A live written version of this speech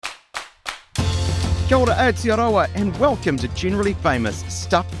Kia ora, Aotearoa, and welcome to Generally Famous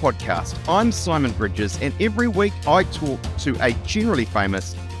Stuff Podcast. I'm Simon Bridges, and every week I talk to a generally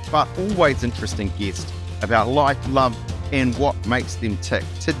famous but always interesting guest about life, love, and what makes them tick.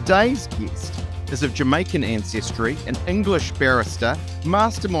 Today's guest is of Jamaican ancestry, an English barrister,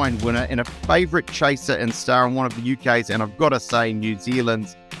 mastermind winner, and a favourite chaser and star in one of the UK's, and I've got to say, New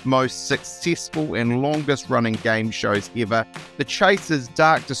Zealand's most successful and longest running game shows ever, The Chaser's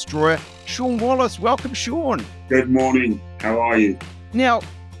Dark Destroyer, Shaun Wallace. Welcome, Shaun. Good morning. How are you? Now,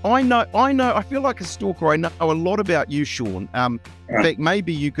 I feel like a stalker. I know a lot about you, Shaun. In fact,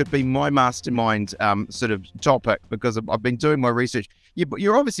 maybe you could be my mastermind sort of topic, because I've been doing my research.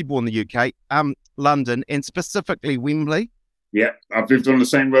 You're obviously born in the UK, London, and specifically Wembley. Yeah, I've lived on the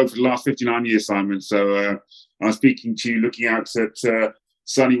same road for the last 59 years, Simon. So I'm speaking to you looking out at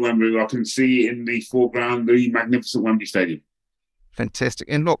sunny Wembley. I can see in the foreground the magnificent Wembley Stadium. Fantastic.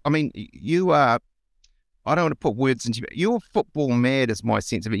 And look, I mean, you are, I don't want to put words into you, but you're football mad is my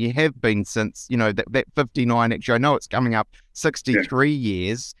sense of it. You have been since, that 59, actually, I know it's coming up 63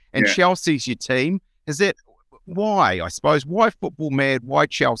 years, and Chelsea's your team. Is that why, I suppose, why football mad? Why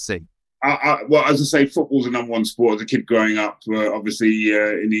Chelsea? Well, as I say, football's the number one sport as a kid growing up, obviously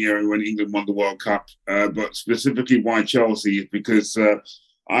in the era when England won the World Cup. But specifically why Chelsea is because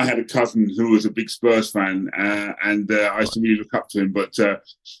I had a cousin who was a big Spurs fan, and I used to really look up to him. But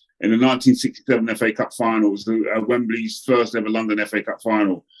in the 1967 FA Cup final, it was Wembley's first ever London FA Cup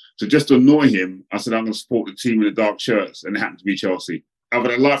final. So just to annoy him, I said, I'm going to support the team in the dark shirts, and it happened to be Chelsea. I've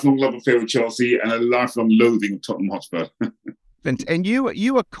had a lifelong love affair with Chelsea and a lifelong loathing of Tottenham Hotspur. And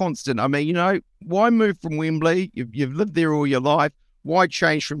you are constant. I mean, why move from Wembley? You've lived there all your life. Why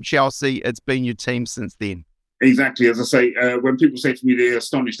change from Chelsea? It's been your team since then. Exactly. As I say, when people say to me they're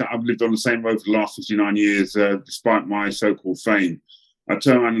astonished that I've lived on the same road for the last 59 years, despite my so-called fame, I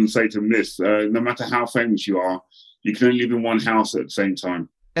turn around and say to them this, no matter how famous you are, you can only live in one house at the same time.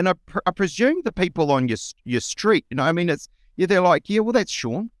 And I presume the people on your street, they're like, yeah, well, that's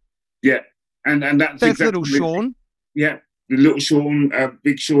Shaun. Yeah. And that's exactly little Shaun. Yeah. The little Shaun,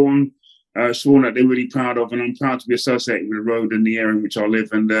 big Shaun, Shaun that they're really proud of, and I'm proud to be associated with the road and the area in which I live,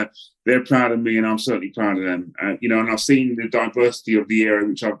 and they're proud of me, and I'm certainly proud of them. And I've seen the diversity of the area in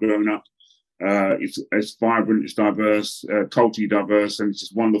which I've grown up. It's vibrant, it's diverse, culturally diverse, and it's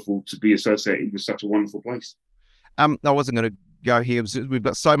just wonderful to be associated with such a wonderful place. I wasn't going to go here. We've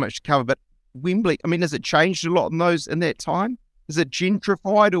got so much to cover, but Wembley, I mean, has it changed a lot in that time? Is it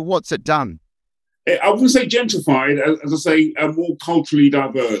gentrified, or what's it done? I wouldn't say gentrified, as I say, more culturally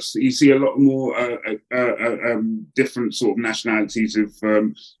diverse. You see a lot more different sort of nationalities have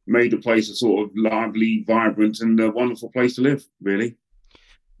made the place a sort of lively, vibrant, and a wonderful place to live, really.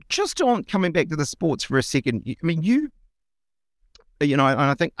 Just on coming back to the sports for a second, I mean, and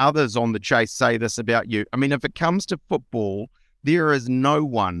I think others on the chase say this about you. I mean, if it comes to football, there is no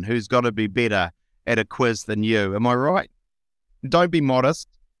one who's got to be better at a quiz than you. Am I right? Don't be modest.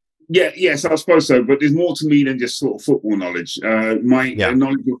 Yes, I suppose so. But there's more to me than just sort of football knowledge. My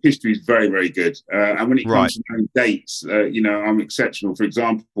knowledge of history is very, very good. And when it comes to knowing dates, I'm exceptional. For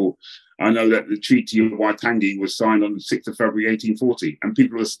example, I know that the Treaty of Waitangi was signed on the 6th of February, 1840. And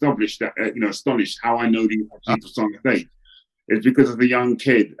people are astonished how I know the precise date. It's because as a young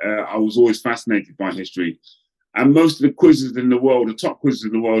kid, I was always fascinated by history. And most of the quizzes in the world, the top quizzes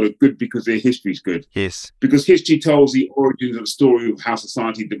in the world, are good because their history is good. Yes. Because history tells the origins of the story of how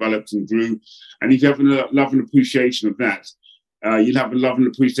society developed and grew. And if you have a love and appreciation of that, you'll have a love and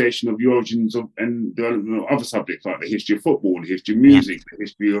appreciation of the origins of and development of other subjects like the history of football, the history of music, the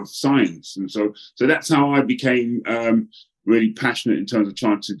history of science. And so that's how I became really passionate in terms of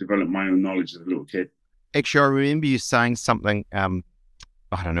trying to develop my own knowledge as a little kid. Actually, I remember you saying something,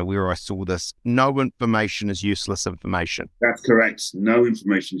 I don't know where I saw this. No information is useless information. That's correct. No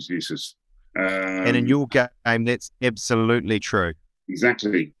information is useless. And in your game, that's absolutely true.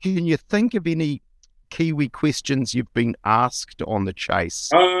 Exactly. Can you think of any Kiwi questions you've been asked on the chase?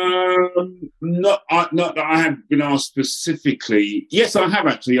 Not that I have been asked specifically. Yes, I have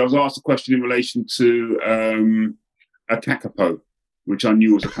actually. I was asked a question in relation to a kakapo, which I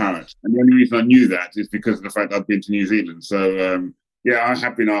knew was a parrot. And the only reason I knew that is because of the fact I've been to New Zealand. So, I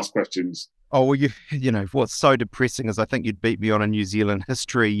have been asked questions. Oh, well, what's so depressing is I think you'd beat me on a New Zealand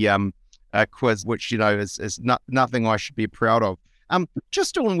history quiz, which, is nothing I should be proud of.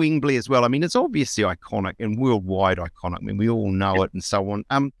 Just on Wembley as well. I mean, it's obviously iconic and worldwide iconic. I mean, we all know it and so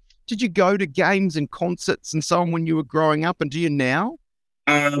on. Did you go to games and concerts and so on when you were growing up, and do you now?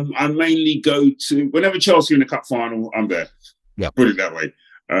 I mainly go to, whenever Chelsea are in the cup final, I'm there. Yeah. Put it that way.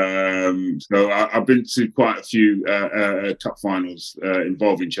 I've been to quite a few cup finals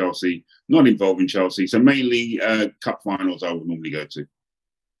involving Chelsea, not involving Chelsea. So mainly cup finals I would normally go to.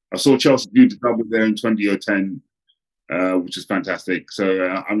 I saw Chelsea do the double there in 2010, which is fantastic.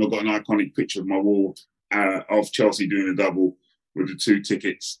 So I've got an iconic picture of my wall of Chelsea doing a double with the 2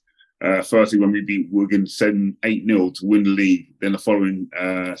 tickets. Firstly, when we beat Wigan 8-0 to win the league, then the following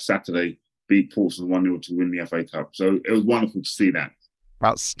Saturday beat Portsmouth 1-0 to win the FA Cup. So it was wonderful to see that.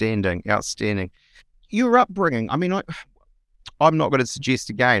 Outstanding. Your upbringing, I mean, I'm not going to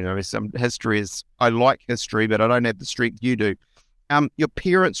suggest again, some history is, I like history, but I don't have the strength you do. Your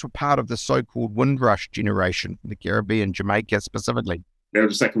parents were part of the so-called Windrush generation, the Caribbean, Jamaica specifically. They were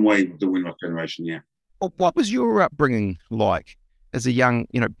the second wave of the Windrush generation, yeah. What was your upbringing like as a young,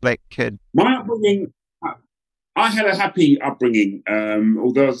 black kid? My upbringing, I had a happy upbringing.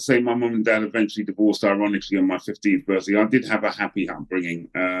 Although, as I say, my mum and dad eventually divorced, ironically, on my 15th birthday. I did have a happy upbringing.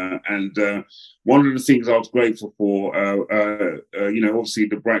 And one of the things I was grateful for, obviously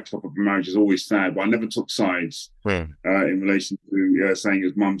the breakup of the marriage is always sad, but I never took sides in relation to saying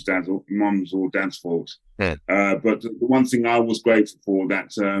it was mum's or dad's fault. But the one thing I was grateful for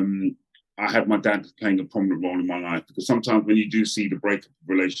that I had my dad playing a prominent role in my life, because sometimes when you do see the breakup of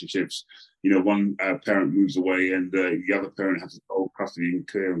relationships, one parent moves away and the other parent has full custody and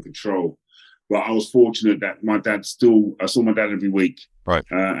care and control. But I was fortunate that I saw my dad every week. Right.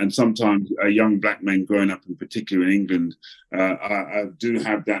 And sometimes young black men growing up, in particular in England, I do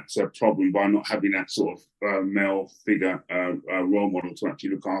have that problem by not having that sort of male figure, role model to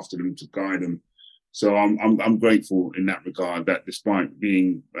actually look after them, to guide them. So I'm grateful in that regard, that despite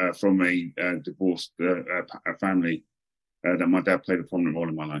being from a divorced family, that my dad played a prominent role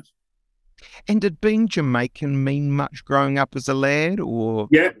in my life. And did being Jamaican mean much growing up as a lad, or?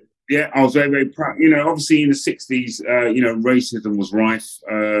 Yeah, I was very, very proud. Obviously in the 60s, racism was rife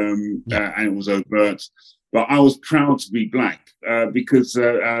and it was overt. But I was proud to be black because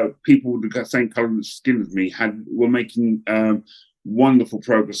people with the same colour of skin as me were making wonderful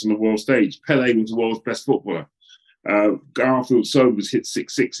progress on the world stage. Pelé was the world's best footballer. Garfield Sobers hit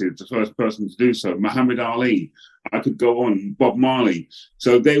 6 sixes, the first person to do so. Muhammad Ali, I could go on. Bob Marley.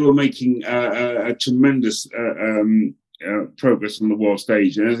 So they were making a tremendous progress on the world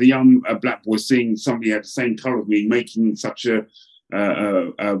stage. And as a young black boy, seeing somebody had the same colour as me making such a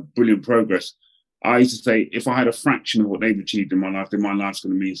brilliant progress, I used to say, if I had a fraction of what they've achieved in my life, then my life's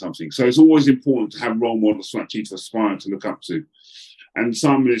going to mean something. So it's always important to have role models to actually aspire to look up to. And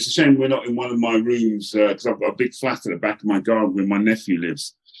Simon, it's a shame we're not in one of my rooms because I've got a big flat at the back of my garden where my nephew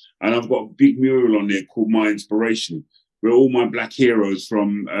lives. And I've got a big mural on there called My Inspiration, where all my black heroes,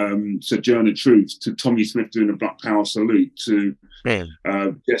 from Sojourner Truth to Tommy Smith doing the Black Power salute, to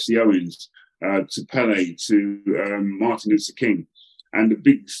Jesse Owens, to Pele, to Martin Luther King. And the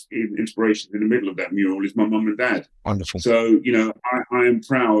big inspiration in the middle of that mural is my mum and dad. Wonderful. So, I am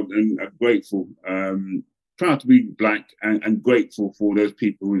proud and grateful, proud to be black and grateful for those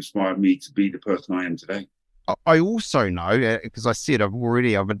people who inspired me to be the person I am today. I also know, because I said I've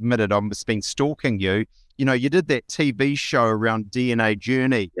admitted I've been stalking you. You did that TV show around DNA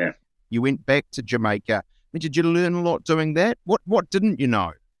Journey. Yeah. You went back to Jamaica. Did you learn a lot doing that? What didn't you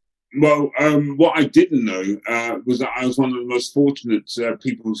know? Well, what I didn't know was that I was one of the most fortunate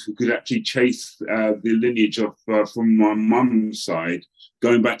people who could actually chase the lineage of from my mum's side,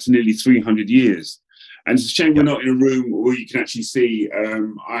 going back to nearly 300 years. And it's a shame we're not in a room where you can actually see.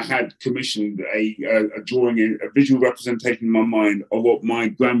 I had commissioned a drawing, a visual representation in my mind of what my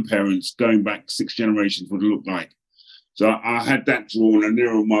grandparents going back 6 generations would look like. So I had that drawn and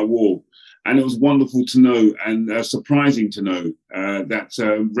there on my wall. And it was wonderful to know and surprising to know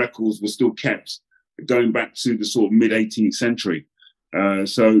that records were still kept going back to the sort of mid-18th century.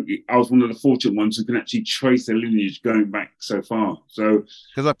 So I was one of the fortunate ones who can actually trace their lineage going back so far. So,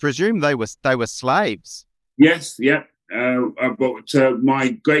 because I presume they were slaves. Yes, yeah. But my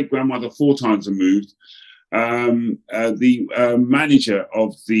great grandmother 4 times removed. The manager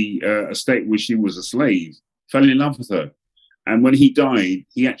of the estate where she was a slave fell in love with her, and when he died,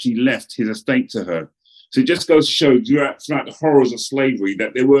 he actually left his estate to her. So it just goes to show throughout the horrors of slavery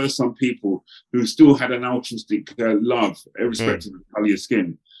that there were some people who still had an altruistic love, irrespective of the colour of your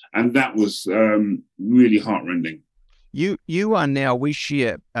skin. And that was really heartrending. You are now, we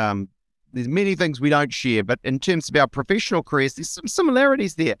share, there's many things we don't share, but in terms of our professional careers, there's some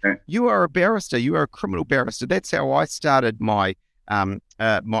similarities there. Okay. You are a barrister, you are a criminal barrister. That's how I started my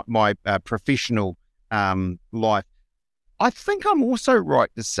professional life. I think I'm also right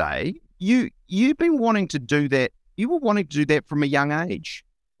to say you've been wanting to do that. You were wanting to do that from a young age.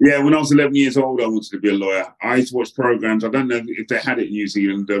 Yeah, when I was 11 years old, I wanted to be a lawyer. I used to watch programs. I don't know if they had it in New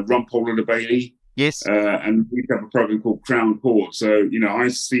Zealand, Rumpole and the Bailey. Yes. And we have a program called Crown Court. So, I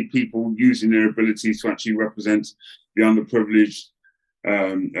used to see people using their abilities to actually represent the underprivileged,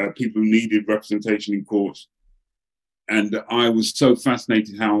 people who needed representation in court. And I was so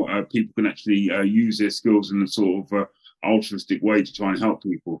fascinated how people can actually use their skills in a sort of altruistic way to try and help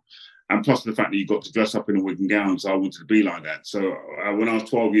people. And plus the fact that you got to dress up in a wig and gown, so I wanted to be like that. So when I was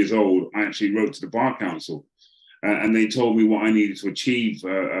 12 years old, I actually wrote to the Bar Council, and they told me what I needed to achieve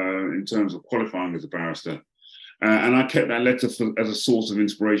in terms of qualifying as a barrister. And I kept that letter as a source of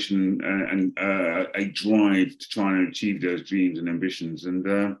inspiration and a drive to try and achieve those dreams and ambitions. And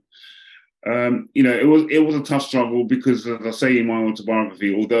it was a tough struggle because, as I say in my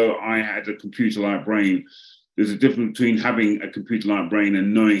autobiography, although I had a computer-like brain, there's a difference between having a computer-like brain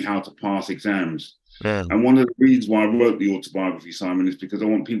and knowing how to pass exams. Yeah. And one of the reasons why I wrote the autobiography, Simon, is because I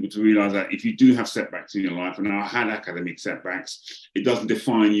want people to realize that if you do have setbacks in your life, and I had academic setbacks, it doesn't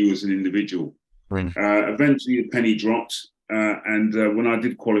define you as an individual. Eventually, the penny dropped, and when I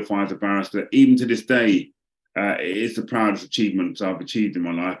did qualify as a barrister, even to this day, it is the proudest achievement I've achieved in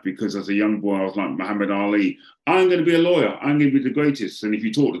my life, because as a young boy, I was like Muhammad Ali. I'm going to be a lawyer. I'm going to be the greatest. And if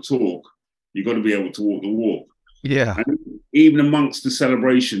you talk the talk, you've got to be able to walk the walk. Yeah. And even amongst the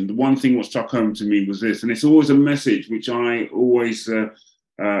celebration, the one thing what struck home to me was this, and it's always a message which I always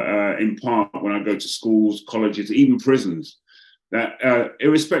impart when I go to schools, colleges, even prisons, that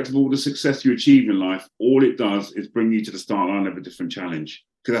irrespective of all the success you achieve in life, all it does is bring you to the start line of a different challenge,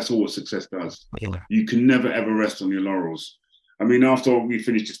 because that's all what success does. Yeah. You can never, ever rest on your laurels. I mean, after we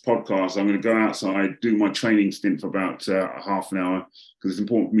finish this podcast, I'm going to go outside, do my training stint for about half an hour, because it's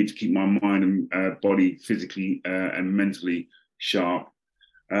important for me to keep my mind and body physically and mentally sharp.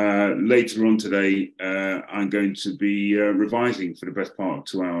 Later on today, I'm going to be revising for the best part of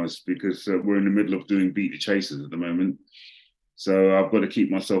 2 hours, because we're in the middle of doing Beat the Chasers at the moment. So I've got to keep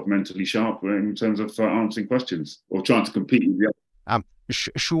myself mentally sharp in terms of answering questions or trying to compete with the other.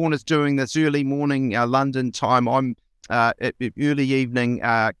 Shaun is doing this early morning London time. I'm early evening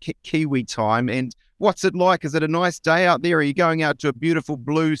Kiwi time. And what's it like? Is it a nice day out there? Are you going out to a beautiful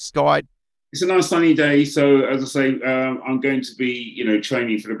blue sky? It's a nice sunny day. So as I say, I'm going to be,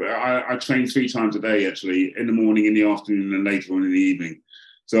 training for I train 3 times a day, actually, in the morning, in the afternoon, and later on in the evening.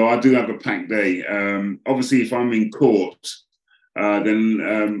 So I do have a packed day. Obviously, if I'm in court,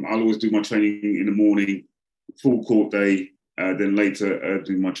 then I'll always do my training in the morning, full court day, then later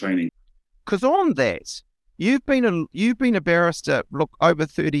do my training. Because on that, you've been a barrister, over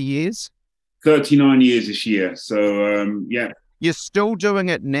 30 years? 39 years this year. So, yeah. You're still doing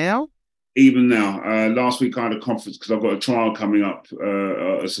it now? Even now. Last week I had a conference because I've got a trial coming up.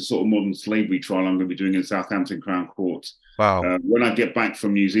 It's a sort of modern slavery trial I'm going to be doing in Southampton Crown Court. Wow. When I get back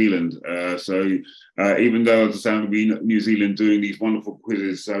from New Zealand. So even though, as I say, I'm going to be in New Zealand doing these wonderful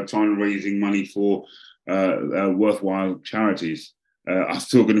quizzes, trying to raising money for worthwhile charities, I'm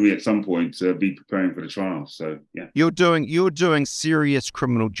still going to be at some point be preparing for the trial. So, yeah. You're doing serious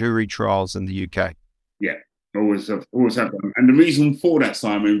criminal jury trials in the UK. Yeah. Always have done. And the reason for that,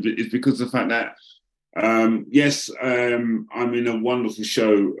 Simon, is because of the fact that, yes, I'm in a wonderful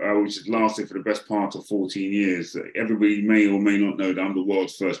show which has lasted for the best part of 14 years. Everybody may or may not know that I'm the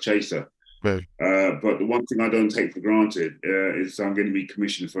world's first chaser. Right. But the one thing I don't take for granted is I'm going to be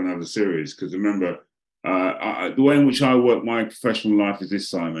commissioned for another series. Because remember, the way in which I work my professional life is this,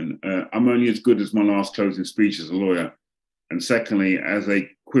 Simon. I'm only as good as my last closing speech as a lawyer. And secondly, as a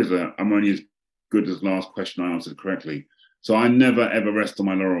quizzer, I'm only as good as last question I answered correctly. So I never, ever rest on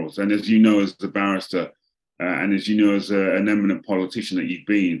my laurels. And as you know, as a barrister, and as you know, as an eminent politician that you've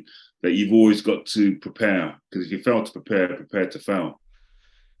been, that you've always got to prepare. Because if you fail to prepare to fail.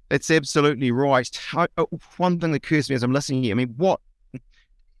 That's absolutely right. One thing that occurs to me as I'm listening here, I mean,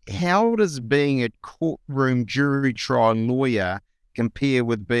 how does being a courtroom jury trial lawyer compare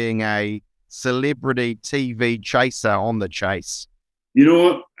with being a celebrity TV chaser on the chase? You know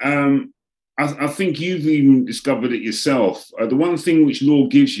what? I think you've even discovered it yourself. The one thing which law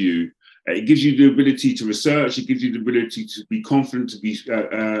gives you, it gives you the ability to research, it gives you the ability to be confident, to be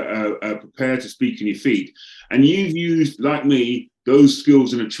prepared to speak on your feet. And you've used, like me, those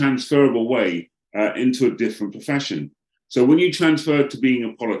skills in a transferable way into a different profession. So when you transfer to being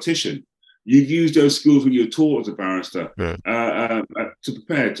a politician, you've used those skills when you're taught as a barrister to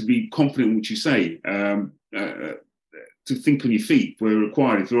prepare, to be confident in what you say. To think on your feet where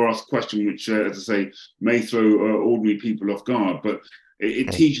required. If you're asked a question which, as I say, may throw ordinary people off guard, but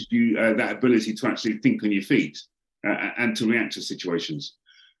it teaches you that ability to actually think on your feet and to react to situations.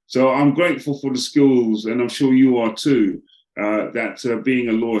 So I'm grateful for the skills, and I'm sure you are too, that being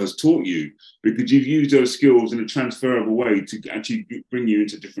a lawyer has taught you, because you've used those skills in a transferable way to actually bring you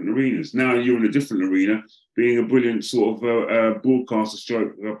into different arenas. Now you're in a different arena, being a brilliant sort of broadcaster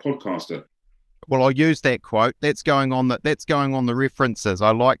stroke podcaster. Well, I'll use that quote. That's going on the references.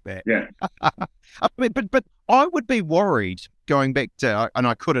 I like that. Yeah. But I would be worried going back to, and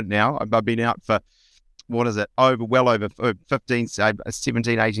I couldn't now. I've been out for, what is it, well over 15,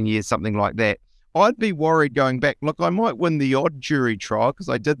 17, 18 years, something like that. I'd be worried going back. Look, I might win the odd jury trial because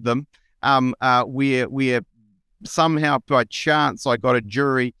I did them, where somehow by chance I got a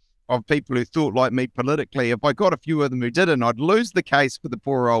jury of people who thought like me politically. If I got a few of them who didn't, I'd lose the case for the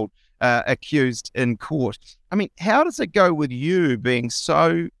poor old accused in court. I mean, how does it go with you being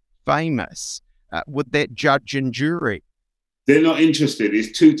so famous with that judge and jury? They're not interested.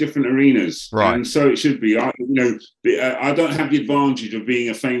 It's two different arenas, right? And so it should be. I don't have the advantage of being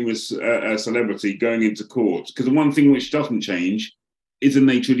a famous celebrity going into court, because the one thing which doesn't change is the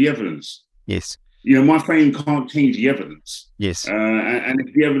nature of the evidence. Yes. My fame can't change the evidence. Yes. And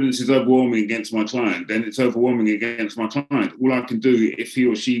if the evidence is overwhelming against my client, then it's overwhelming against my client. All I can do, if he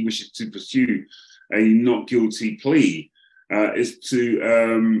or she wishes to pursue a not guilty plea, is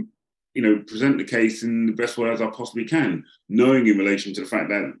to present the case in the best way as I possibly can, knowing in relation to the fact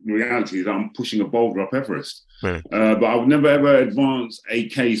that the reality is that I'm pushing a boulder up Everest. Right. But I would never, ever advance a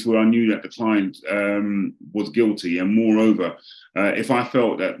case where I knew that the client was guilty. And moreover, if I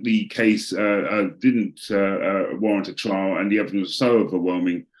felt that the case didn't warrant a trial and the evidence was so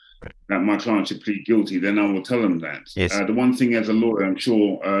overwhelming that my client should plead guilty, then I will tell them that. Yes. The one thing as a lawyer, I'm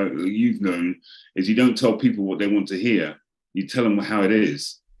sure you've known, is you don't tell people what they want to hear. You tell them how it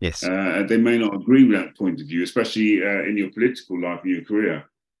is. Yes. They may not agree with that point of view, especially in your political life, in your career.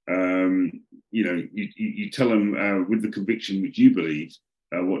 You tell them with the conviction which you believe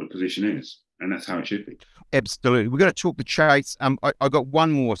what the position is, and that's how it should be. Absolutely. We're going to talk the chase. I got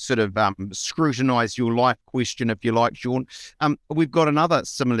one more sort of scrutinise your life question, if you like, Shaun. We've got another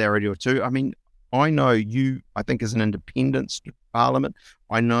similarity or two. I mean, I know you, I think, as an independent Parliament,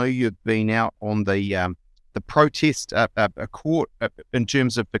 I know you've been out on the protest court in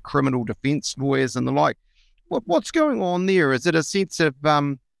terms of the criminal defence lawyers and the like. What's going on there? Is it a sense of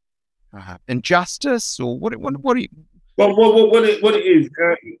injustice, or what do you? Well, what it is,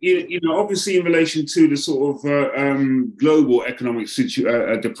 obviously in relation to the sort of global economic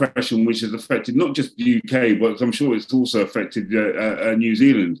depression, which has affected not just the UK, but I'm sure it's also affected New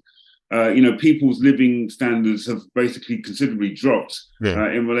Zealand. People's living standards have basically considerably dropped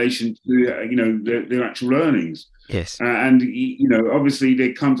in relation to their actual earnings. Yes. Obviously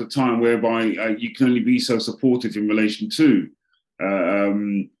there comes a time whereby you can only be so supportive in relation to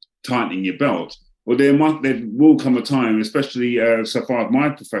tightening your belt. Well, there will come a time, especially so far as my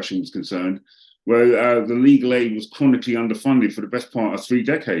profession was concerned, where the legal aid was chronically underfunded for the best part of 3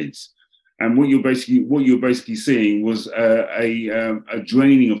 decades. And what you're basically seeing was a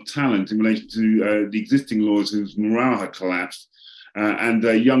draining of talent in relation to the existing lawyers whose morale had collapsed, and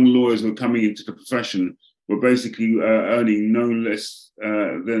young lawyers who were coming into the profession were basically earning no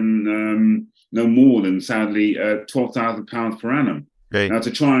more than sadly £12,000 per annum. Okay. Now,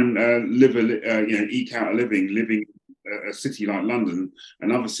 to try and eke out a living a city like London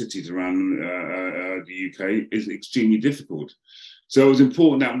and other cities around the UK is extremely difficult. So it was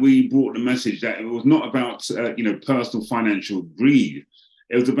important that we brought the message that it was not about personal financial greed.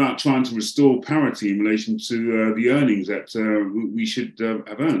 It was about trying to restore parity in relation to the earnings that we should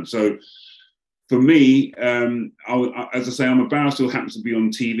have earned. So for me, as I say, I'm a barrister who happens to be on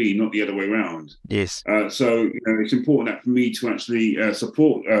TV, not the other way around. Yes. So it's important that for me to actually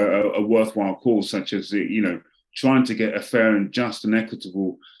support a worthwhile cause such as trying to get a fair and just and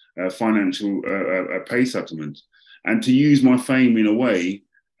equitable financial pay settlement, and to use my fame in a way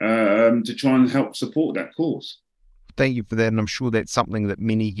to try and help support that cause. Thank you for that, and I'm sure that's something that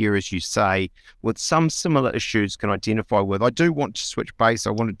many here, as you say, with some similar issues can identify with. I do want to switch base. I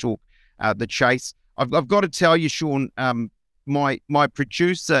want to talk the chase. I've got to tell you, Shaun, my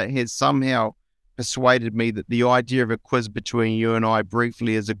producer has somehow persuaded me that the idea of a quiz between you and I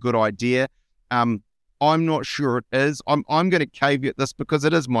briefly is a good idea. I'm not sure it is. I'm going to caveat this because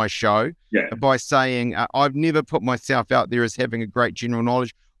it is my show by saying I've never put myself out there as having a great general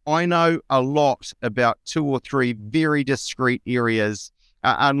knowledge. I know a lot about 2 or 3 very discrete areas,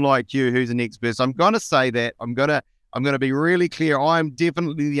 unlike you, who's an expert. So I'm going to say that. I'm going to be really clear. I'm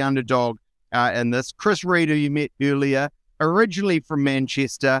definitely the underdog in this. Chris Reed, who you met earlier, originally from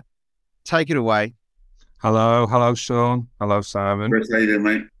Manchester. Take it away. Hello, Shaun. Hello, Simon. Chris, how you doing,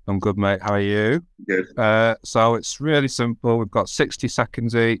 mate? I'm good, mate. How are you? Good. So it's really simple. We've got 60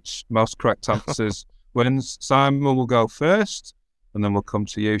 seconds each. Most correct answers wins. Simon will go first, and then we'll come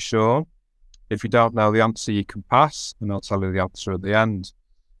to you, Shaun. If you don't know the answer, you can pass, and I'll tell you the answer at the end.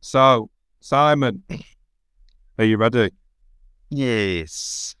 So, Simon, are you ready?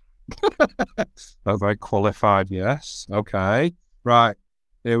 Yes. Oh, very qualified, yes. Okay. Right,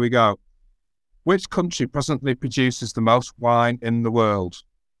 here we go. Which country presently produces the most wine in the world?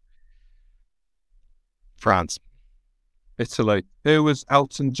 France. Italy. Who was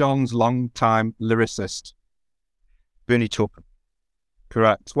Elton John's longtime lyricist? Bernie Taupin.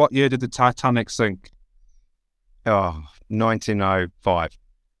 Correct. What year did the Titanic sink? 1905.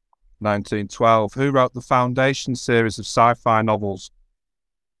 1912. Who wrote the Foundation series of sci-fi novels?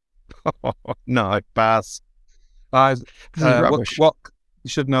 No, pass. This is rubbish. What you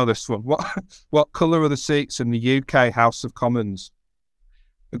should know this one. What colour are the seats in the UK House of Commons?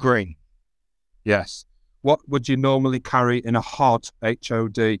 Green. Yes. What would you normally carry in a HOD?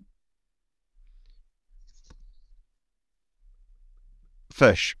 H-O-D.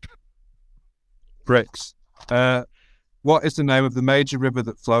 Fish. Bricks. What is the name of the major river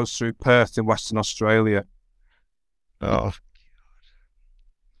that flows through Perth in Western Australia? Oh,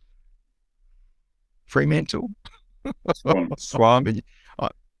 Fremantle. Swan.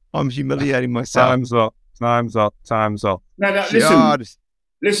 I'm humiliating myself. Time's up. No,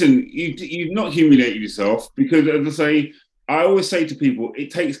 listen. You've not humiliated yourself because, as I always say to people,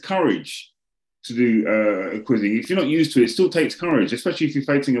 it takes courage to do quizzing. If you're not used to it, it still takes courage, especially if you're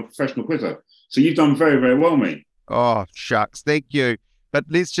facing a professional quizzer. So you've done very, very well, mate. Oh, shucks. Thank you. But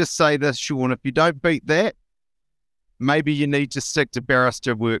let's just say this, Shaun, if you don't beat that, maybe you need to stick to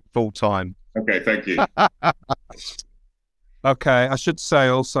barrister work full time. Okay, thank you. Okay, I should say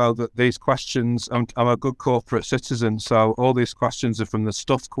also that these questions, I'm a good corporate citizen, so all these questions are from the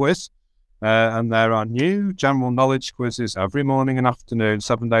Stuff quiz, and there are new general knowledge quizzes every morning and afternoon,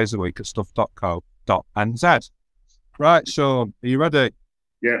 7 days a week at stuff.co.nz. Right, Shaun, are you ready?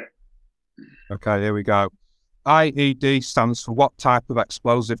 Yeah. Okay, here we go. IED stands for what type of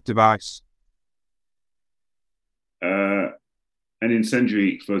explosive device? An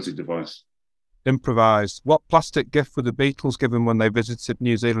incendiary explosive device. Improvised. What plastic gift were the Beatles given when they visited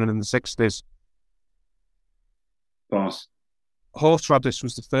New Zealand in the 60s? Pass. Horseradish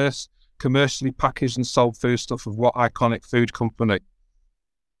was the first commercially packaged and sold foodstuff of what iconic food company?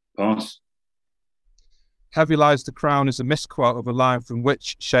 Pass. Heavy Lies the Crown is a misquote of a line from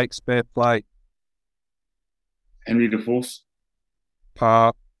which Shakespeare play? Henry IV.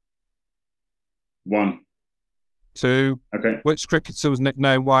 Part. 1. 2. Okay. Which cricketer was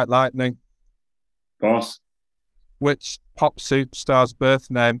nicknamed White Lightning? Pass. Which pop superstar's birth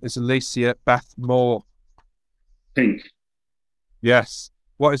name is Alicia Beth Moore? Pink. Yes.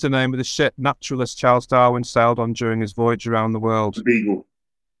 What is the name of the ship naturalist Charles Darwin sailed on during his voyage around the world? The Beagle.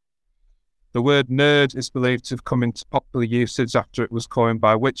 The word nerd is believed to have come into popular usage after it was coined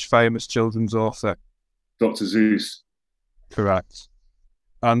by which famous children's author? Dr. Seuss. Correct.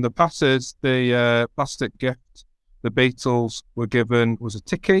 And the passes, the plastic gift the Beatles were given was a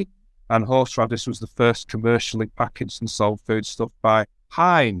tikkie, and horseradish was the first commercially packaged and sold foodstuff by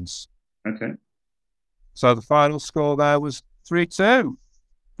Heinz. Okay. So the final score there was 3-2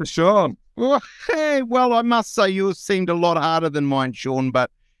 for Shaun. Well, hey, well, I must say yours seemed a lot harder than mine, Shaun, but,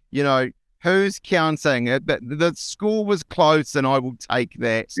 you know, who's counting? The score was close, and I will take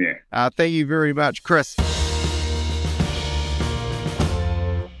that. Yeah. Thank you very much, Chris.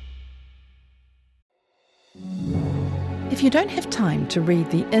 If you don't have time to read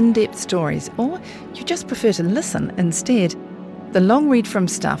the in-depth stories, or you just prefer to listen instead, The Long Read from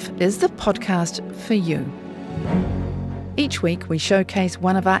Stuff is the podcast for you. Each week we showcase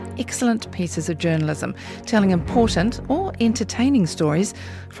one of our excellent pieces of journalism, telling important or entertaining stories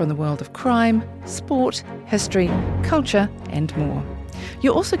from the world of crime, sport, history, culture and more.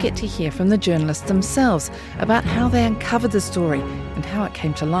 You'll also get to hear from the journalists themselves about how they uncovered the story and how it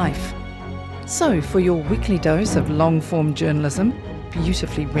came to life. So, for your weekly dose of long-form journalism,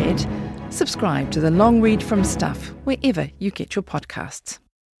 beautifully read, subscribe to The Long Read from Stuff wherever you get your podcasts.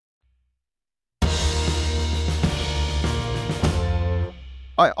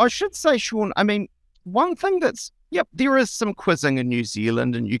 I should say, Shaun, I mean, one thing there is some quizzing in New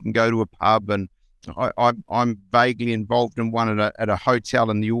Zealand, and you can go to a pub, and I'm vaguely involved in one at a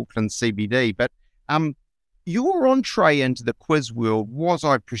hotel in the Auckland CBD, but your entree into the quiz world was,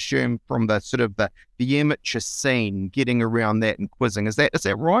 I presume, from the sort of the amateur scene, getting around that and quizzing. Is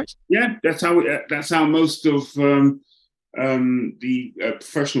that right? Yeah, that's how most of the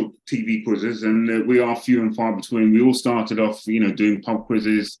professional TV quizzes, and we are few and far between. We all started off, doing pub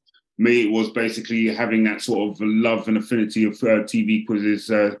quizzes, me, it was basically having that sort of love and affinity of TV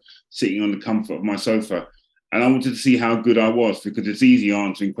quizzes, sitting on the comfort of my sofa. And I wanted to see how good I was, because it's easy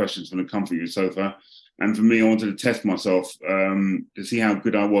answering questions from the comfort of your sofa. And for me, I wanted to test myself to see how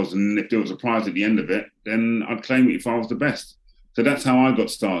good I was. And if there was a prize at the end of it, then I'd claim it if I was the best. So that's how I got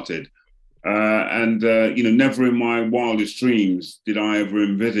started. Never in my wildest dreams did I ever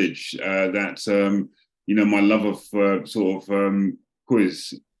envisage that, my love of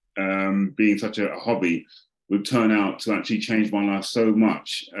quiz, being such a hobby, would turn out to actually change my life so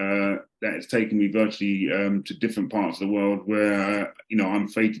much that it's taken me virtually to different parts of the world where, I'm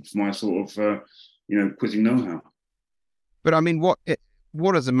fated for my sort of, quizzing know-how. But I mean, what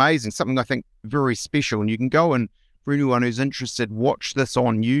is amazing, something I think very special, and you can go and, for anyone who's interested, watch this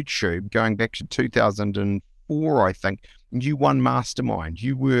on YouTube, going back to 2004, I think, and you won Mastermind.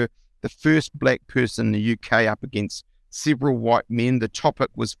 You were the first black person in the UK up against several white men. The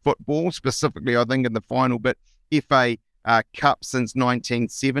topic was football, specifically, I think, in the final bit, FA Cup since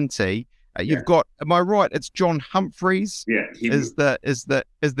 1970. You've got, am I right? It's John Humphreys. Yeah, is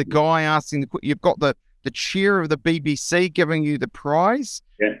the guy asking the. You've got the chair of the BBC giving you the prize.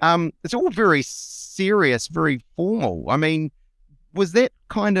 Yeah. It's all very serious, very formal. I mean, was that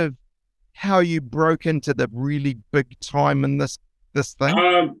kind of how you broke into the really big time in this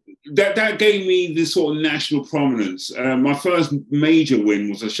thing? That gave me this sort of national prominence. My first major win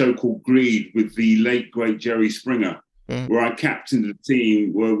was a show called Greed with the late, great Jerry Springer, where I captained the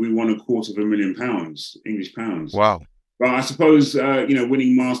team where we won £250,000 English pounds. Wow. But I suppose,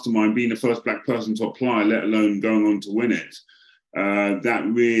 winning Mastermind, being the first black person to apply, let alone going on to win it, that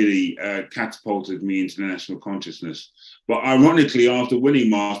really catapulted me into the national consciousness. But ironically, after winning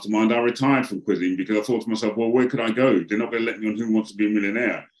Mastermind, I retired from quizzing because I thought to myself, well, where could I go? They're not going to let me on Who Wants to Be a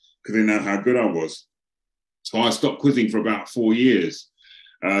Millionaire because they know how good I was. So I stopped quizzing for about 4 years.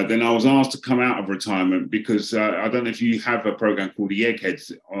 Then I was asked to come out of retirement because I don't know if you have a program called The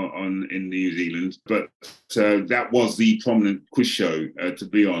Eggheads in New Zealand, but that was the prominent quiz show to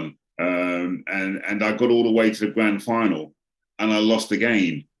be on. And I got all the way to the grand final and I lost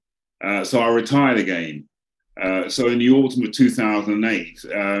again. So I retired again. So in the autumn of 2008,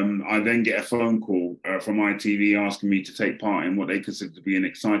 I then get a phone call from ITV asking me to take part in what they consider to be an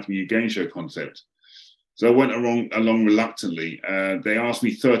exciting new game show concept. So I went along reluctantly. They asked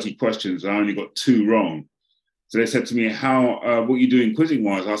me 30 questions. I only got 2 wrong. So they said to me, what are you doing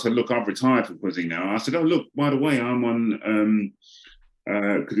quizzing-wise? I said, look, I've retired from quizzing now. I said, oh, look, by the way, I'm on,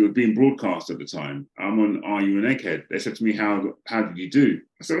 because it was being broadcast at the time, I'm on Are You an Egghead? They said to me, how did you do?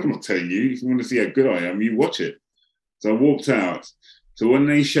 I said, I'm not telling you. If you want to see how good I am, you watch it. So I walked out. So when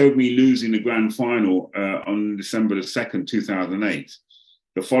they showed me losing the grand final on December the 2nd, 2008,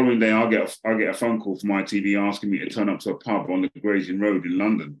 the following day, I get a phone call from ITV asking me to turn up to a pub on the Gray's Inn Road in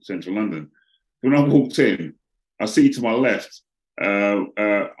London, central London. When I walked in, I see to my left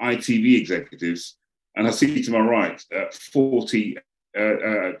ITV executives, and I see to my right 40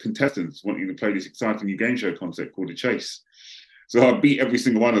 contestants wanting to play this exciting new game show concept called The Chase. So I beat every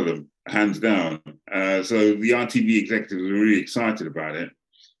single one of them, hands down. So the ITV executives were really excited about it.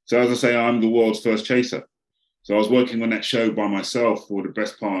 So as I say, I'm the world's first chaser. So I was working on that show by myself for the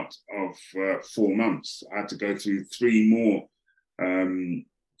best part of 4 months. I had to go through 3 more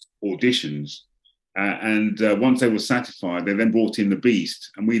auditions. And once they were satisfied, they then brought in the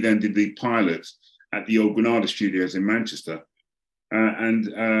Beast. And we then did the pilot at the old Granada Studios in Manchester. And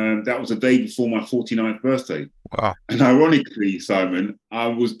that was the day before my 49th birthday. Wow. And ironically, Simon, I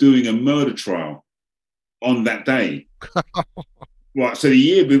was doing a murder trial on that day. Right, so the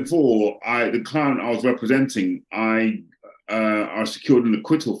year before, the client I was representing, I secured an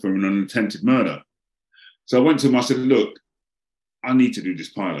acquittal for him on an attempted murder. So I went to him, I said, look, I need to do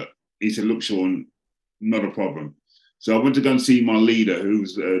this pilot. He said, look, Shaun, not a problem. So I went to go and see my leader, who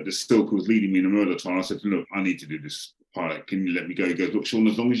was the Silk, who was leading me in the murder trial. I said, look, I need to do this pilot. Can you let me go? He goes, look, Shaun,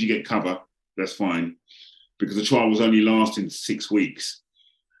 as long as you get cover, that's fine. Because the trial was only lasting 6 weeks.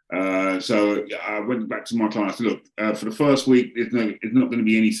 So I went back to my client. I said, look, for the first week, it's not going to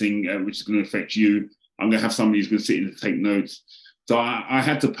be anything which is going to affect you. I'm going to have somebody who's going to sit in and take notes. So I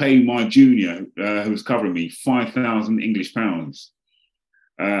had to pay my junior, who was covering me, £5,000 English pounds.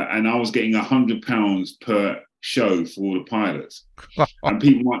 And I was getting £100 per show for the pilot. And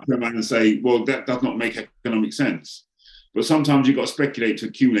people might come around and say, well, that does not make economic sense. But sometimes you've got to speculate to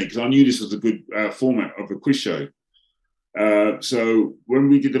accumulate, because I knew this was a good format of a quiz show. So when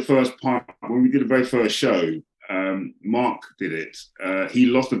we did the very first show, Mark did it. He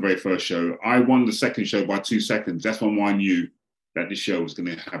lost the very first show. I won the second show by 2 seconds. That's when I knew that this show was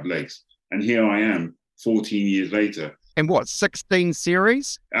going to have legs. And here I am, 14 years later. And what, 16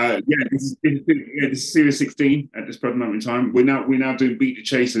 series? This is series 16 at this present moment in time. We're now doing Beat the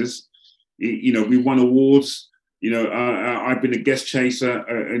Chasers. We won awards. I've been a guest chaser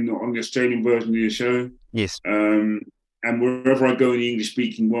on the Australian version of the show. Yes. And wherever I go in the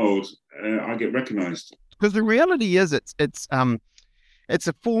English-speaking world, I get recognised. Because the reality is, it's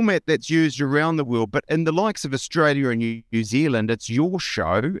a format that's used around the world, but in the likes of Australia and New Zealand, it's your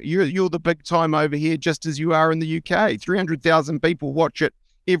show. You're the big time over here, just as you are in the UK. 300,000 people watch it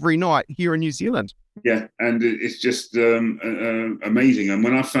every night here in New Zealand. Yeah, and it's just amazing. And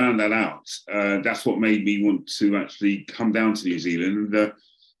when I found that out, that's what made me want to actually come down to New Zealand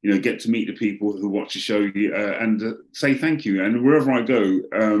and get to meet the people who watch the show and say thank you. And wherever I go,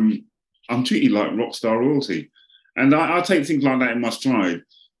 I'm treated like rock star royalty. And I take things like that in my stride.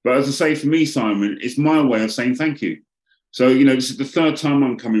 But as I say, for me, Simon, it's my way of saying thank you. So, this is the third time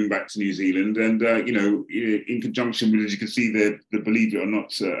I'm coming back to New Zealand. And, in conjunction with, as you can see, the Believe It or Not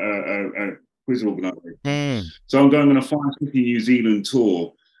quiz organisation. So I'm going on a 5-city New Zealand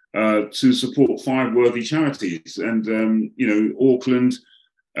tour to support 5 worthy charities. And, Auckland,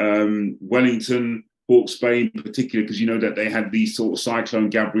 Wellington, Hawke's Bay in particular, because that they had these sort of Cyclone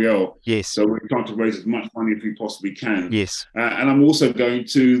Gabrielle. Yes. So we're trying to raise as much money as we possibly can. Yes. And I'm also going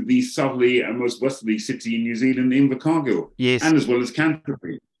to the southerly and most westerly city in New Zealand, Invercargill. Yes. And as well as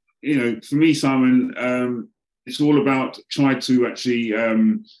Canterbury. For me, Simon, it's all about trying to actually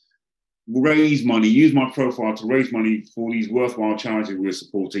raise money, use my profile to raise money for these worthwhile charities we're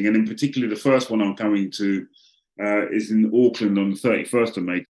supporting. And in particular, the first one I'm coming to is in Auckland on the 31st of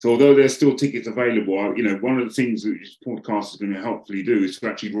May. So although there's still tickets available, one of the things that this podcast is going to helpfully do is to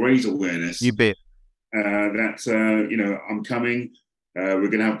actually raise awareness. You bet. That, I'm coming. We're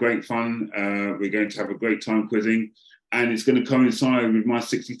going to have great fun. We're going to have a great time quizzing. And it's going to coincide with my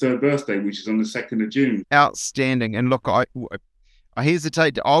 63rd birthday, which is on the 2nd of June. Outstanding. And look, I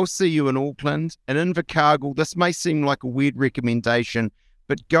hesitate I'll see you in Auckland and Invercargill. This may seem like a weird recommendation,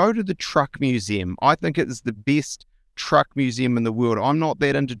 but go to the Truck Museum. I think it is the best truck museum in the world. I'm not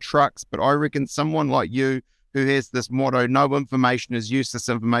that into trucks, but I reckon someone like you who has this motto, no information is useless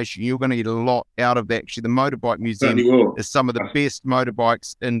information, you're going to get a lot out of that. Actually, the Motorbike Museum is some of the best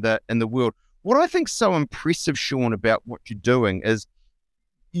motorbikes in the world. What I think is so impressive, Shaun, about what you're doing is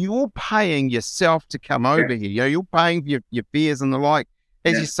you're paying yourself to come over here. You're paying for your fares and the like.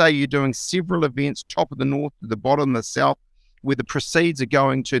 As you say, you're doing several events, top of the north to the bottom of the south, where the proceeds are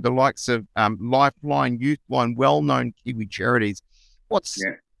going to the likes of Lifeline, Youthline, well-known Kiwi charities.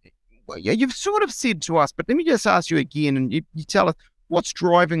 You've sort of said to us, but let me just ask you again, and you tell us, what's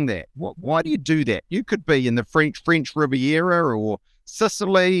driving that? Why do you do that? You could be in the French Riviera or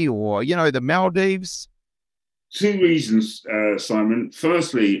Sicily or, the Maldives. 2 reasons, Simon.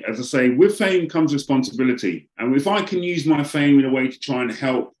 Firstly, as I say, with fame comes responsibility. And if I can use my fame in a way to try and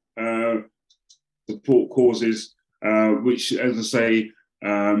help support causes which, as I say,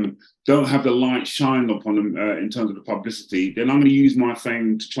 don't have the light shined upon them in terms of the publicity, then I'm going to use my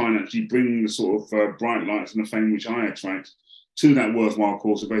fame to try and actually bring the sort of bright lights and the fame which I attract to that worthwhile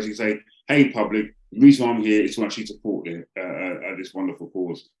cause. To basically say, hey, public, the reason why I'm here is to actually support this wonderful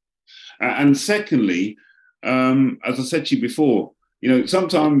cause. And secondly, as I said to you before,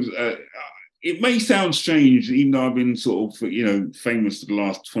 sometimes it may sound strange, even though I've been sort of, famous for the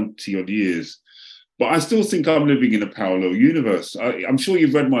last 20 odd years. But I still think I'm living in a parallel universe. I'm sure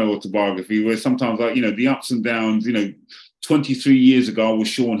you've read my autobiography where sometimes, the ups and downs, 23 years ago, I was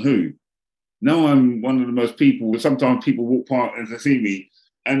Shaun who. Now I'm one of the most people, sometimes people walk past as they see me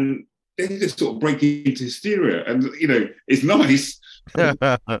and they just sort of break into hysteria. And, it's nice.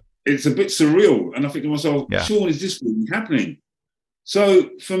 It's a bit surreal. And I think to myself, Shaun, is this really happening? So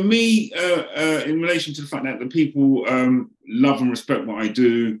for me, in relation to the fact that the people love and respect what I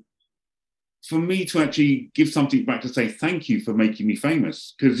do, for me to actually give something back to say thank you for making me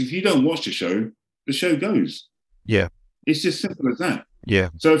famous. Because if you don't watch the show goes. Yeah. It's just simple as that. Yeah.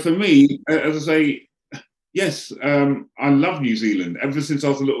 So for me, as I say, yes, I love New Zealand. Ever since I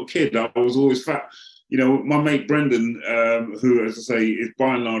was a little kid, I was always fat. My mate Brendan, who, as I say, is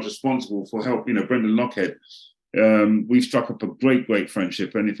by and large responsible for help, Brendan Lockhead, we struck up a great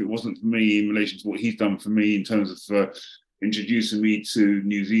friendship. And if it wasn't for me in relation to what he's done for me in terms of introducing me to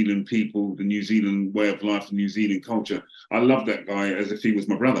New Zealand people, the New Zealand way of life, the New Zealand culture, I love that guy as if he was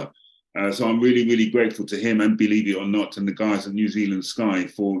my brother. So I'm really, really grateful to him and, believe it or not, and the guys at New Zealand Sky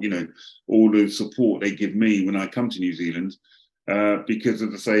for, all the support they give me when I come to New Zealand. Because,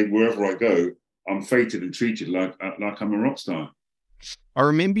 as I say, wherever I go, I'm fated and treated like I'm a rock star. I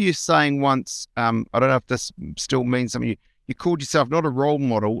remember you saying once, I don't know if this still means something, you called yourself not a role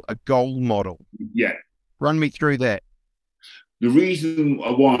model, a goal model. Yeah. Run me through that. The reason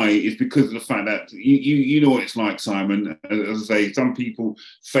why is because of the fact that you know what it's like, Simon. As I say, some people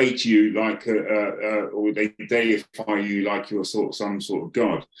fate you like, or they deify you like you're some sort of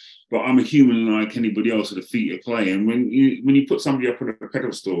god. But I'm a human like anybody else with a feet of clay. And when you put somebody up on a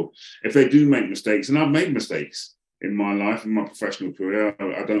pedestal, if they do make mistakes, and I've made mistakes in my life, in my professional career,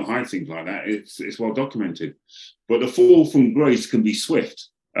 I don't hide things like that. It's well documented. But the fall from grace can be swift.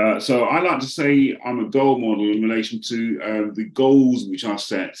 So I like to say I'm a goal model in relation to the goals which I've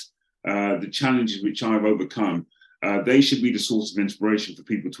set, the challenges which I've overcome. They should be the source of inspiration for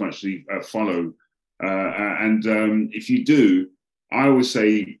people to actually follow. And if you do, I always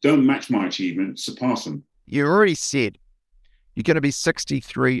say, don't match my achievements, surpass them. You already said you're going to be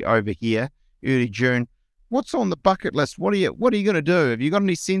 63 over here, early June. What's on the bucket list? What are you going to do? Have you got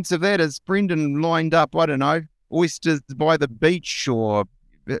any sense of that? Is Brendan lined up, I don't know, oysters by the beach, or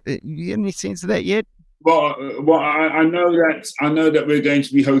you get any sense of that yet? Well, I know that we're going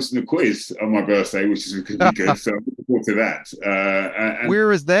to be hosting a quiz on my birthday, which is going to be good. So I'm looking forward to that. And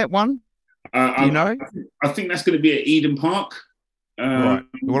where is that one? Do you know? I think that's going to be at Eden Park. Right.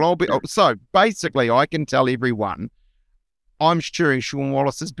 Well, I'll be. So basically, I can tell everyone I'm sharing Shaun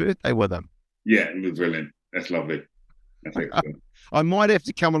Wallace's birthday with him. Yeah, it was brilliant. That's lovely. That's excellent. I might have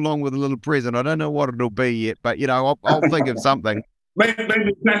to come along with a little present. I don't know what it'll be yet, but I'll think of something.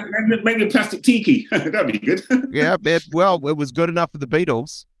 Maybe a plastic tiki. That'd be good. Yeah, well, it was good enough for the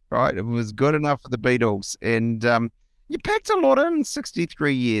Beatles, right? It was good enough for the Beatles, and you packed a lot in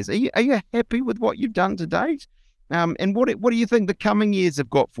 63 years. Are you happy with what you've done to date? And what do you think the coming years have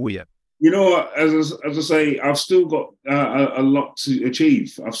got for you? You know, as I say, I've still got a lot to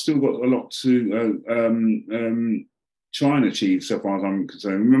achieve. I've still got a lot to try and achieve, so far as I'm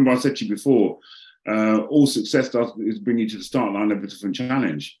concerned. Remember, I said to you before, all success does is bring you to the start line of a different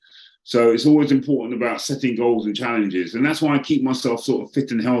challenge. So it's always important about setting goals and challenges. And that's why I keep myself sort of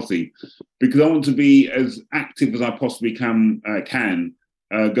fit and healthy, because I want to be as active as I possibly can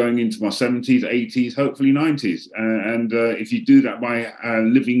going into my 70s, 80s, hopefully 90s. And if you do that by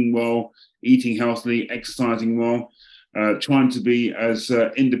living well, eating healthily, exercising well, trying to be as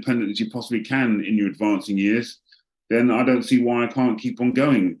independent as you possibly can in your advancing years, then I don't see why I can't keep on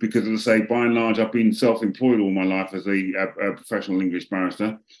going. Because as I say, by and large, I've been self-employed all my life as a professional English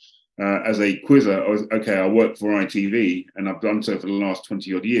barrister. As a quizzer, I work for ITV, and I've done so for the last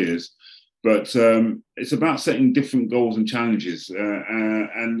 20 odd years. But it's about setting different goals and challenges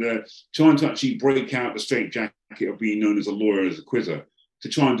and trying to actually break out the straitjacket of being known as a lawyer, as a quizzer, to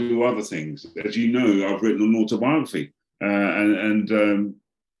try and do other things. As you know, I've written an autobiography, and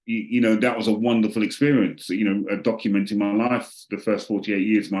that was a wonderful experience, documenting my life, the first 48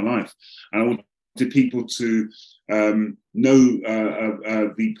 years of my life. And I wanted people to know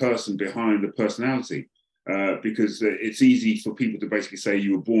the person behind the personality. Because it's easy for people to basically say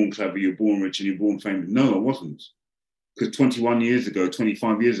you were born clever, you were born rich, and you were born famous. No, I wasn't. Because 25 years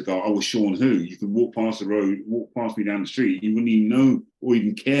ago, I was Shaun who. You could walk past the road, walk past me down the street, you wouldn't even know or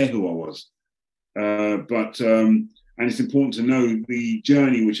even care who I was. And it's important to know the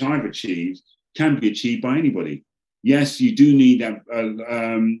journey which I've achieved can be achieved by anybody. Yes, you do need that.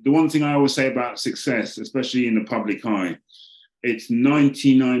 The one thing I always say about success, especially in the public eye, it's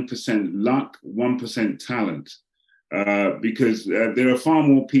 99% luck, 1% talent, because there are far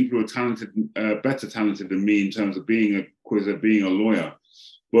more people who are talented, better talented than me in terms of being a quizzer, being a lawyer.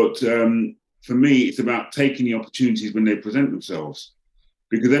 But for me, it's about taking the opportunities when they present themselves,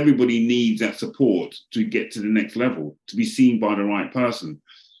 because everybody needs that support to get to the next level, to be seen by the right person.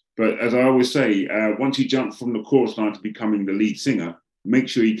 But as I always say, once you jump from the chorus line to becoming the lead singer, make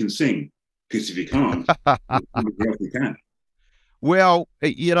sure you can sing, because if you can't, nobody else can. Well,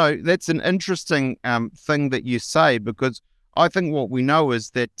 that's an interesting thing that you say, because I think what we know is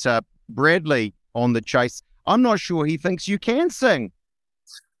that Bradley on The Chase, I'm not sure he thinks you can sing.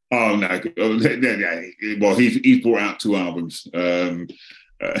 Oh, no. Well, he's brought out 2 albums. I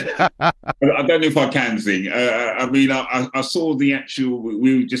don't know if I can sing. I saw the actual,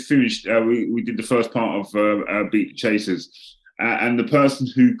 we just finished, we did the first part of Beat the Chasers, and the person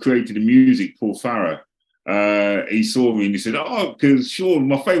who created the music, Paul Farah, he saw me and he said, because Shaun,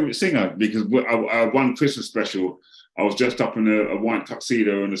 my favourite singer, because one Christmas special, I was dressed up in a white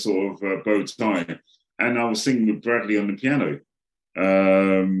tuxedo and a sort of bow tie, and I was singing with Bradley on the piano.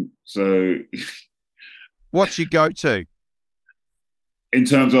 So what's your go-to in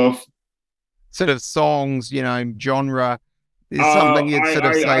terms of sort of songs, genre? There's something you'd sort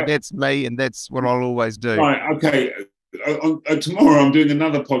of say, that's me and that's what I'll always do. Right, okay. Tomorrow I'm doing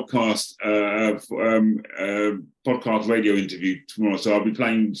another podcast radio interview tomorrow, so I'll be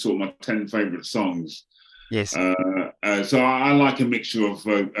playing sort of my 10 favourite songs. Yes. So I like a mixture of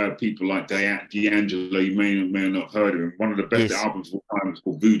people like D'Angelo. You may not have heard of him. One of the best albums of all time is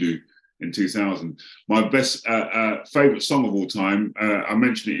called Voodoo in 2000. My best favorite song of all time, I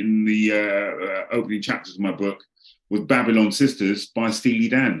mentioned it in the opening chapters of my book, was Babylon Sisters by Steely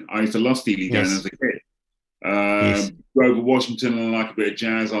Dan. I used to love Steely Dan as a kid. Grover Washington, I like a bit of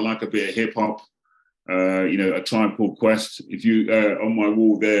jazz. I like a bit of hip hop. A Tribe Called Quest. If you on my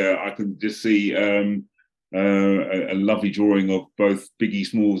wall there, I can just see a lovely drawing of both Biggie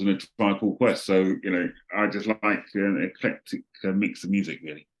Smalls and A Tribe Called Quest. So I just like an eclectic mix of music,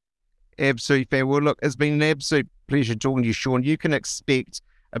 really. Absolutely fair. Well, look, it's been an absolute pleasure talking to you, Shaun. You can expect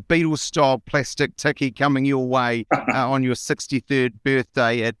a Beatles-style plastic ticky coming your way on your 63rd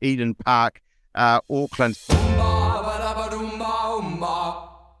birthday at Eden Park, Auckland.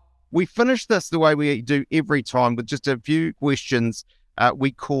 We finish this the way we do every time with just a few questions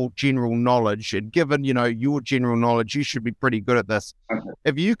we call general knowledge. And given, your general knowledge, you should be pretty good at this. Okay.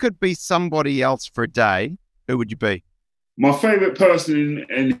 If you could be somebody else for a day, who would you be? My favourite person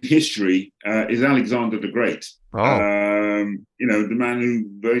in history is Alexander the Great. The man who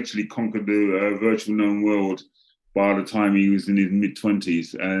virtually conquered the virtual known world by the time he was in his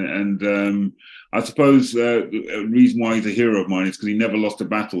mid-20s. And I suppose the reason why he's a hero of mine is because he never lost a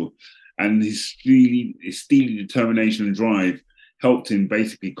battle. And his steely determination and drive helped him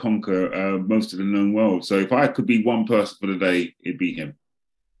basically conquer most of the known world. So if I could be one person for the day, it'd be him.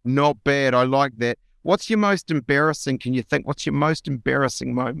 Not bad. I like that. What's your most embarrassing? Can you think? What's your most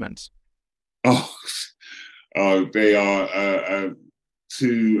embarrassing moment? They are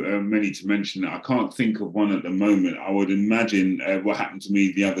too many to mention. I can't think of one at the moment. I would imagine what happened to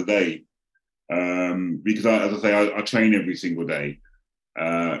me the other day, because I train every single day.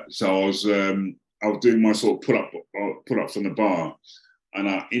 So I was doing my sort of pull-ups on the bar, and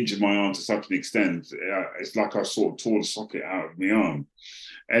I injured my arm to such an extent. It's like I sort of tore the socket out of my arm.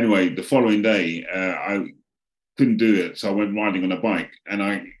 Anyway, the following day, I couldn't do it, so I went riding on a bike, and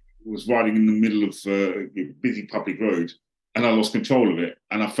I was riding in the middle of a busy public road, and I lost control of it,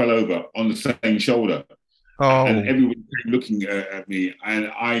 and I fell over on the same shoulder. And everyone came looking at me,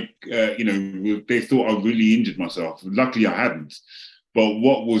 and they thought I really injured myself. Luckily, I hadn't. But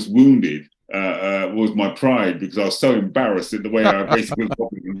what was wounded was my pride, because I was so embarrassed at the way I basically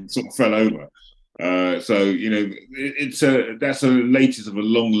sort of fell over. That's a latest of a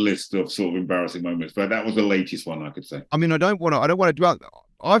long list of sort of embarrassing moments, but that was the latest one, I could say. I mean, I don't want to dwell.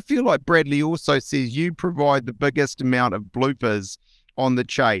 I feel like Bradley also says you provide the biggest amount of bloopers on the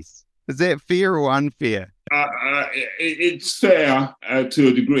chase. Is that fair or unfair? It's fair to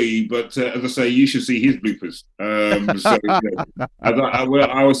a degree, but as I say, you should see his bloopers. I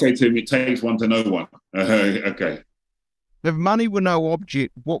always say to him, it takes one to know one. Okay. If money were no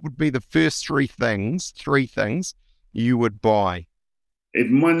object, what would be the first three things you would buy? If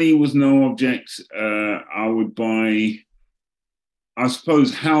money was no object, I would buy, I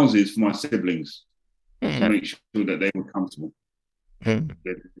suppose, houses for my siblings to make sure that they were comfortable.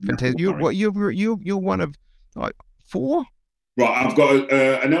 Fantastic. You're one of four? Right, I've got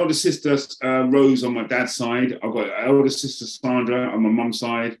an elder sister, Rose, on my dad's side. I've got an elder sister, Sandra, on my mum's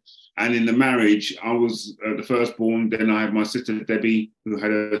side. And in the marriage, I was the firstborn. Then I had my sister, Debbie, who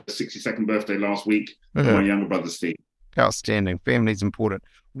had her 62nd birthday last week, and my younger brother, Steve. Outstanding. Family's important.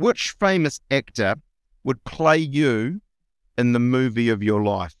 Which famous actor would play you in the movie of your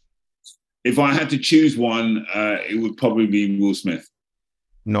life? If I had to choose one, it would probably be Will Smith.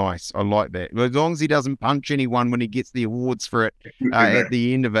 Nice. I like that. As long as he doesn't punch anyone when he gets the awards for it at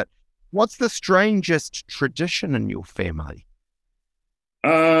the end of it. What's the strangest tradition in your family?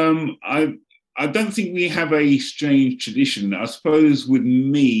 I don't think we have a strange tradition. I suppose with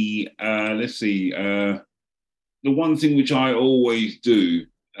me, let's see. The one thing which I always do,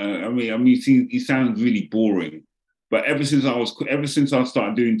 it sounds really boring, but ever since I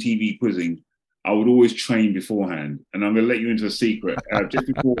started doing TV quizzing, I would always train beforehand. And I'm going to let you into a secret. Just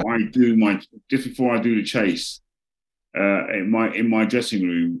before I do the chase, in my dressing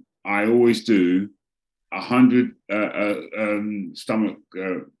room, I always do 100 stomach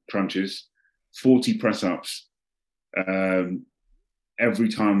crunches, 40 press-ups every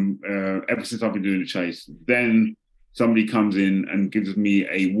time, ever since I've been doing the chase. Then somebody comes in and gives me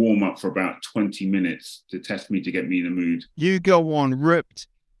a warm-up for about 20 minutes to test me, to get me in the mood. You go on ripped,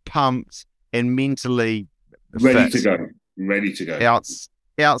 pumped, and mentally ready fit. to go.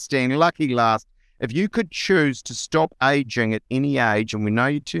 Outstanding. Lucky last. If you could choose to stop aging at any age, and we know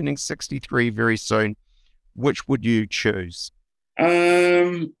you're turning 63 very soon, which would you choose?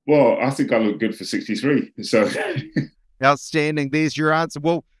 Well, I think I look good for 63. So outstanding. There's your answer.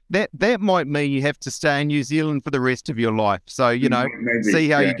 Well, that might mean you have to stay in New Zealand for the rest of your life. So, Maybe, see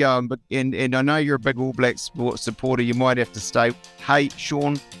how you go. And I know you're a big All Blacks sports supporter. You might have to stay. Hey,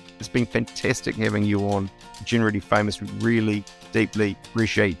 Shaun, it's been fantastic having you on Generally Famous. We really deeply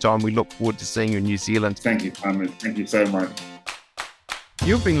appreciate your time. We look forward to seeing you in New Zealand. Thank you, Simon. Thank you so much.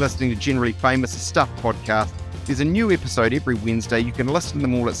 You've been listening to Generally Famous Stuff podcast. There's a new episode every Wednesday. You can listen to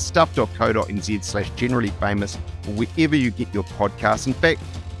them all at stuff.co.nz/generallyfamous or wherever you get your podcasts. In fact,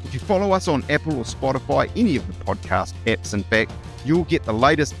 if you follow us on Apple or Spotify, any of the podcast apps, in fact, you'll get the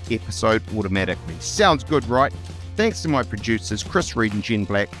latest episode automatically. Sounds good, right? Thanks to my producers, Chris Reed and Jen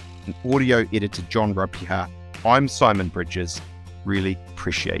Black, and audio editor, John Rupiha. I'm Simon Bridges. Really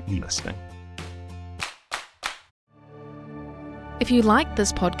appreciate you listening. If you like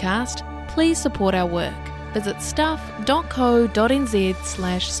this podcast, please support our work. Visit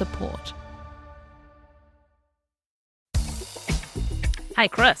stuff.co.nz/support. Hey,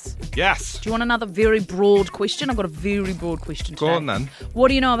 Chris. Yes. Do you want another very broad question? I've got a very broad question today. Go on then. What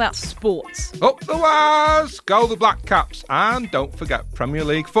do you know about sports? Up the wires! Go the Black Caps. And don't forget Premier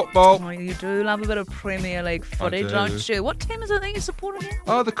League football. Oh, you do love a bit of Premier League footy, don't you? What team is it that you support again?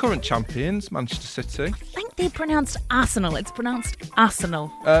 Oh, the current champions, Manchester City. I think they're pronounced Arsenal. It's pronounced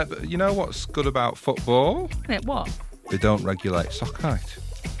Arsenal. But you know what's good about football? Yeah, what? They don't regulate sock height.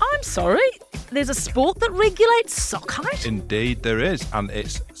 I'm sorry? There's a sport that regulates sock height? Indeed there is, and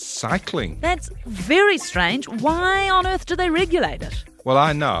it's cycling. That's very strange. Why on earth do they regulate it? Well,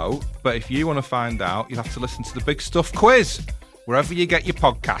 I know, but if you want to find out, you'll have to listen to the Big Stuff quiz, wherever you get your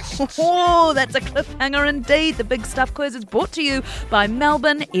podcasts. Oh, that's a cliffhanger indeed. The Big Stuff quiz is brought to you by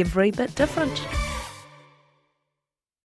Melbourne Every Bit Different.